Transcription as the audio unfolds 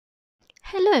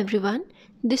Hello everyone,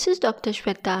 this is Dr.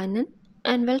 Shweta Anand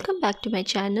and welcome back to my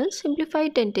channel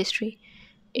Simplified Dentistry.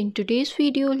 In today's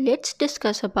video, let's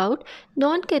discuss about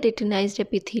non-keratinized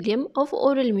epithelium of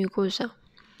oral mucosa.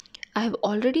 I have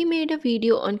already made a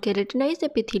video on keratinized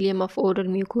epithelium of oral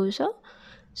mucosa.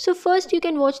 So first you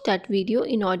can watch that video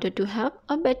in order to have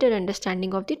a better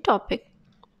understanding of the topic.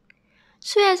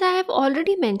 So as I have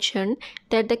already mentioned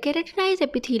that the keratinized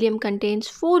epithelium contains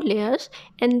 4 layers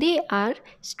and they are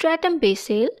stratum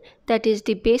basale, that is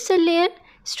the basal layer,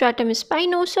 stratum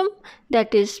spinosum,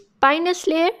 that is spinous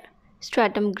layer,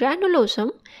 stratum granulosum,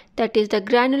 that is the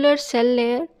granular cell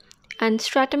layer, and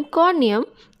stratum corneum,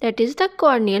 that is the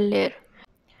corneal layer.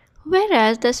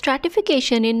 Whereas the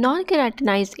stratification in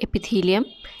non-keratinized epithelium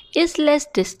is less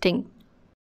distinct.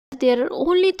 There are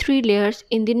only 3 layers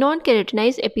in the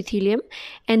non-keratinized epithelium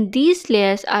and these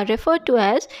layers are referred to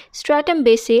as stratum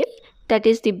basale, that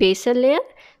is the basal layer,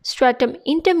 stratum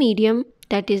intermedium,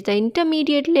 that is the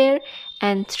intermediate layer,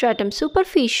 and stratum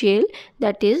superficiale,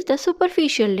 that is the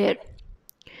superficial layer.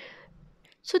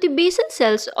 So the basal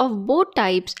cells of both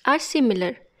types are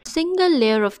similar. A single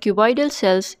layer of cuboidal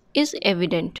cells is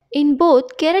evident in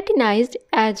both keratinized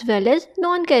as well as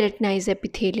non-keratinized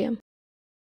epithelium.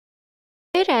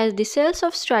 Whereas the cells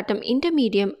of stratum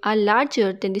intermedium are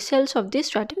larger than the cells of the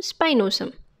stratum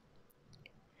spinosum.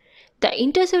 The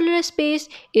intercellular space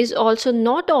is also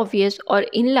not obvious or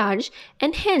enlarged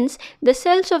and hence the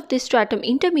cells of the stratum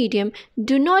intermedium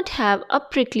do not have a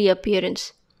prickly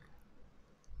appearance.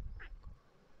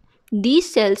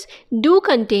 These cells do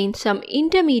contain some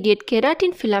intermediate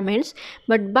keratin filaments,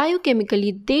 but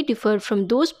biochemically they differ from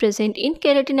those present in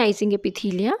keratinizing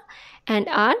epithelia and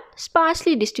are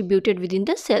sparsely distributed within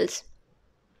the cells.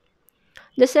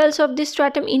 The cells of the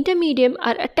stratum intermedium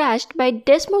are attached by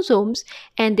desmosomes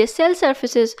and their cell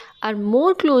surfaces are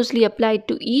more closely applied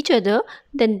to each other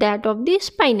than that of the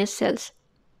spinous cells.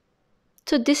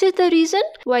 So this is the reason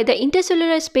why the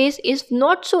intercellular space is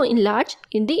not so enlarged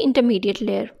in the intermediate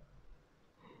layer.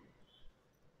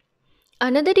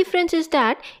 Another difference is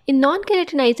that in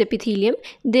non-keratinized epithelium,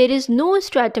 there is no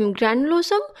stratum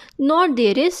granulosum nor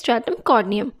there is stratum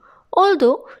corneum,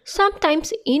 although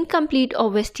sometimes incomplete or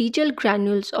vestigial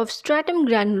granules of stratum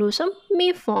granulosum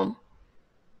may form.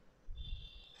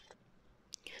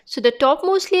 So the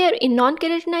topmost layer in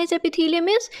non-keratinized epithelium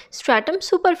is stratum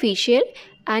superficiale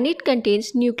and it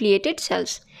contains nucleated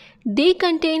cells. They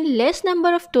contain less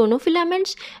number of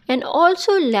tonofilaments and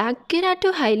also lack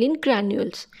keratohyaline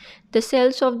granules. The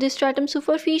cells of the stratum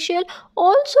superficiale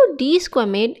also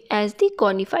desquamate as the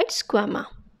conified squama.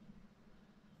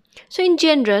 So in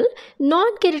general,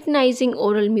 non-keratinizing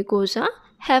oral mucosa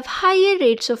have higher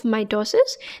rates of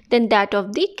mitosis than that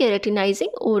of the keratinizing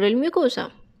oral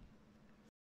mucosa.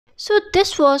 So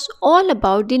this was all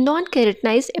about the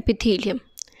non-keratinized epithelium.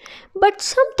 But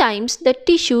sometimes the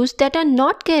tissues that are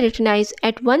not keratinized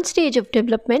at one stage of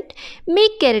development may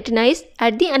keratinize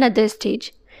at the another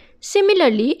stage.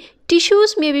 Similarly,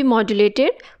 tissues may be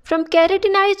modulated from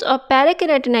keratinized or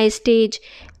parakeratinized stage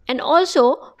and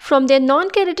also from their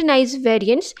non-keratinized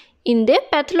variants in their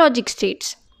pathologic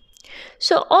states.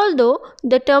 So although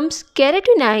the terms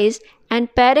keratinized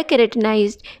and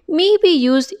parakeratinized may be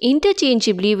used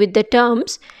interchangeably with the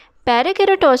terms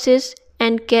parakeratosis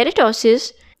and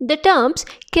keratosis, the terms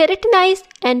keratinized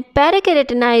and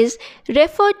parakeratinized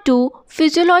refer to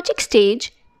physiologic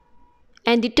stage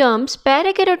and the terms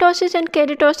parakeratosis and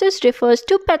keratosis refers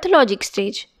to pathologic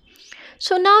stage.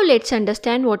 So now let's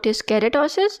understand what is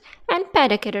keratosis and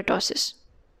parakeratosis.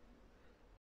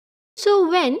 So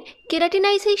when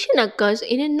keratinization occurs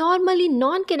in a normally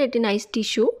non-keratinized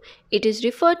tissue, it is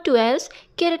referred to as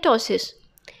keratosis.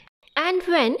 And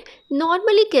when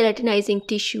normally keratinizing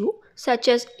tissue such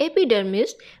as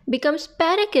epidermis becomes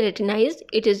parakeratinized,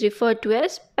 it is referred to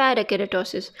as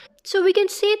parakeratosis. So we can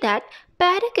say that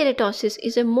parakeratosis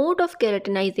is a mode of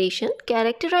keratinization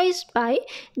characterized by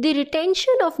the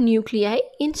retention of nuclei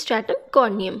in stratum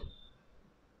corneum.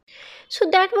 So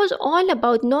that was all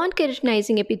about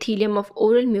non-keratinizing epithelium of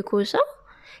oral mucosa.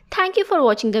 Thank you for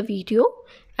watching the video,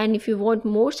 and if you want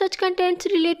more such contents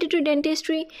related to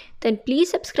dentistry, then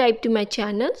please subscribe to my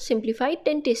channel Simplified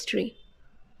Dentistry.